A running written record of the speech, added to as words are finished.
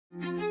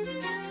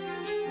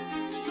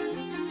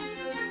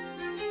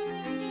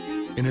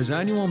In his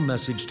annual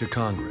message to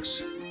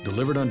Congress,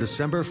 delivered on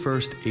December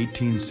 1st,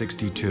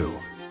 1862,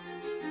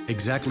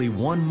 exactly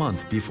 1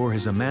 month before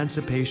his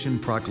Emancipation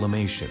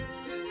Proclamation,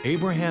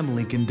 Abraham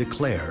Lincoln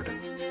declared,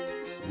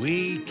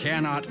 "We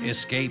cannot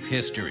escape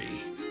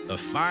history. The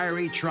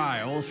fiery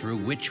trial through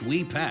which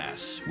we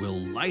pass will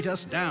light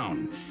us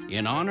down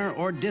in honor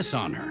or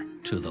dishonor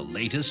to the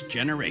latest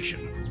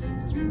generation."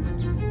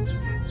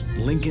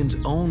 Lincoln's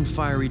own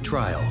fiery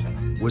trial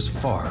was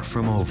far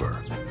from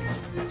over.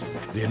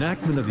 The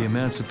enactment of the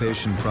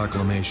Emancipation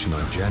Proclamation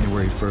on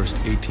January 1st,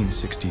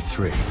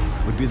 1863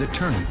 would be the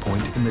turning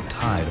point in the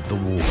tide of the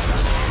war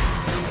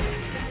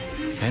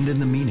and in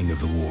the meaning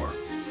of the war.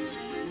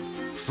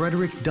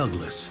 Frederick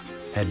Douglass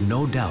had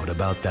no doubt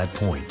about that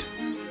point.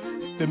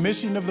 The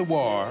mission of the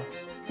war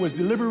was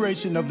the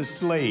liberation of the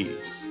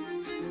slaves,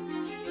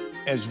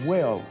 as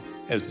well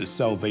as the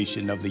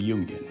salvation of the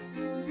Union.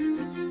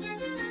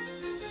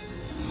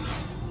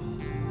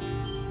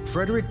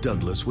 Frederick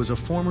Douglass was a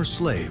former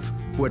slave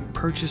who had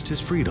purchased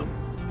his freedom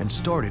and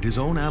started his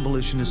own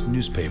abolitionist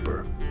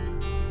newspaper.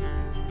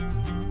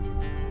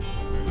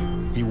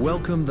 He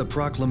welcomed the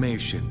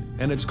proclamation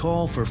and its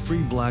call for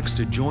free blacks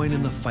to join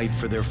in the fight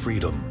for their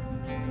freedom.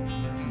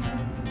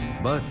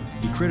 But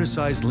he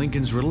criticized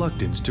Lincoln's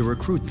reluctance to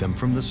recruit them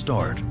from the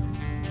start.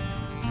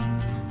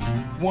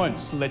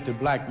 Once let the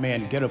black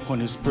man get upon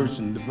his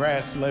person the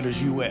brass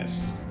letters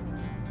U.S.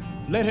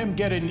 Let him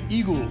get an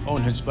eagle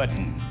on his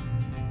button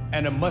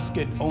and a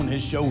musket on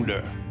his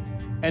shoulder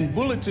and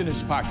bullets in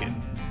his pocket,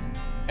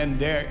 and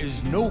there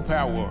is no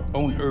power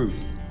on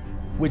earth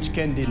which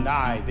can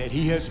deny that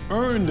he has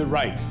earned the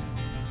right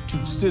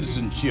to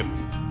citizenship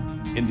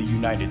in the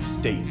United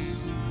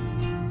States.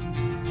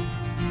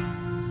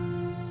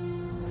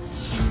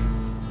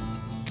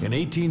 In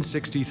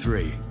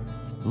 1863,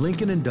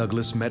 Lincoln and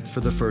Douglass met for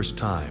the first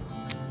time.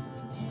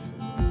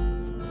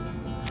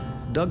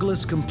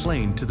 Douglass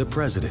complained to the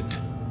president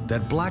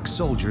that black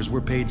soldiers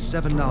were paid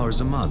 $7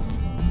 a month,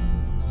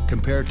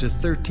 compared to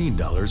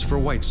 $13 for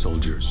white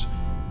soldiers.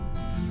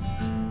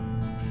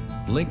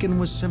 Lincoln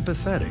was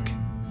sympathetic,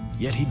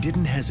 yet he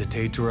didn't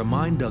hesitate to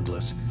remind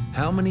Douglass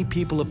how many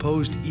people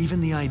opposed even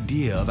the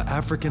idea of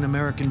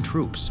African-American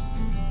troops,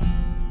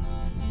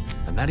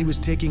 and that he was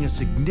taking a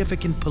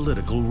significant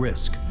political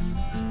risk.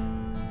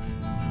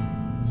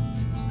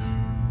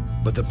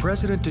 But the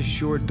president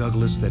assured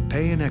Douglass that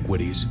pay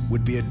inequities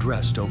would be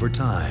addressed over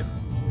time.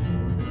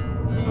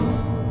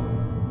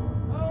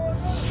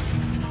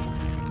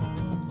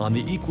 On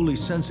the equally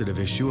sensitive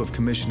issue of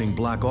commissioning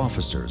black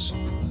officers,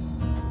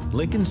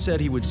 Lincoln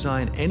said he would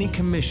sign any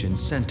commission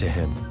sent to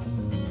him.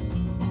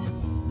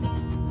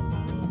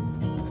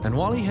 And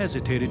while he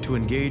hesitated to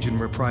engage in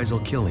reprisal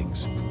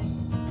killings,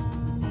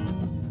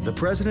 the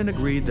president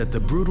agreed that the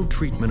brutal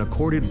treatment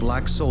accorded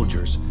black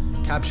soldiers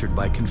captured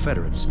by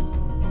Confederates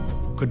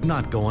could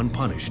not go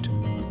unpunished.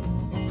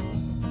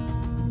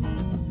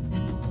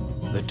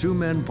 The two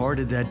men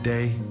parted that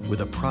day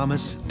with a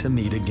promise to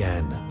meet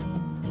again.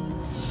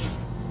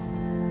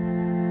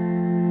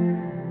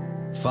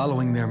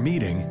 Following their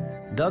meeting,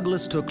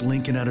 Douglass took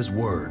Lincoln at his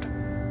word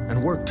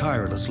and worked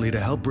tirelessly to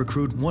help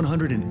recruit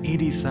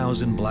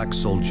 180,000 black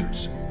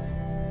soldiers,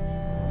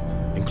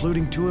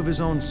 including 2 of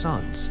his own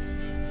sons,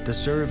 to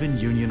serve in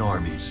Union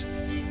armies.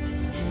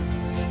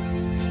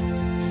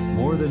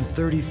 More than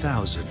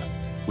 30,000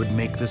 would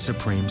make the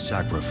supreme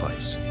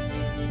sacrifice.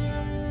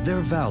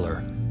 Their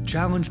valor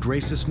challenged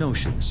racist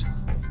notions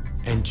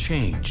and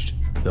changed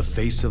the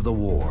face of the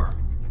war.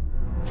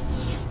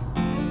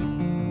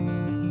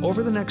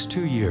 Over the next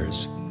 2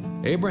 years,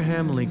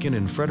 Abraham Lincoln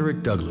and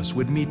Frederick Douglass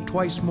would meet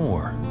twice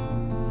more.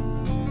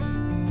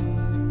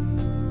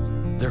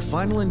 Their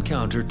final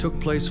encounter took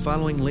place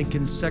following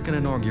Lincoln's second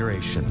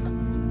inauguration.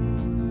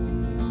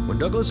 When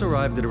Douglass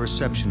arrived at a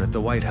reception at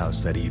the White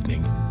House that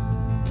evening,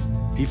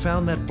 he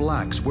found that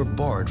blacks were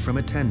barred from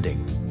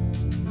attending.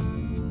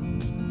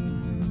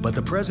 But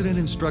the president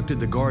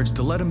instructed the guards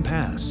to let him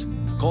pass,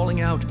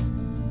 calling out,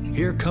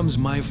 "Here comes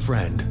my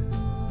friend,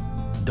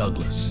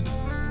 Douglass."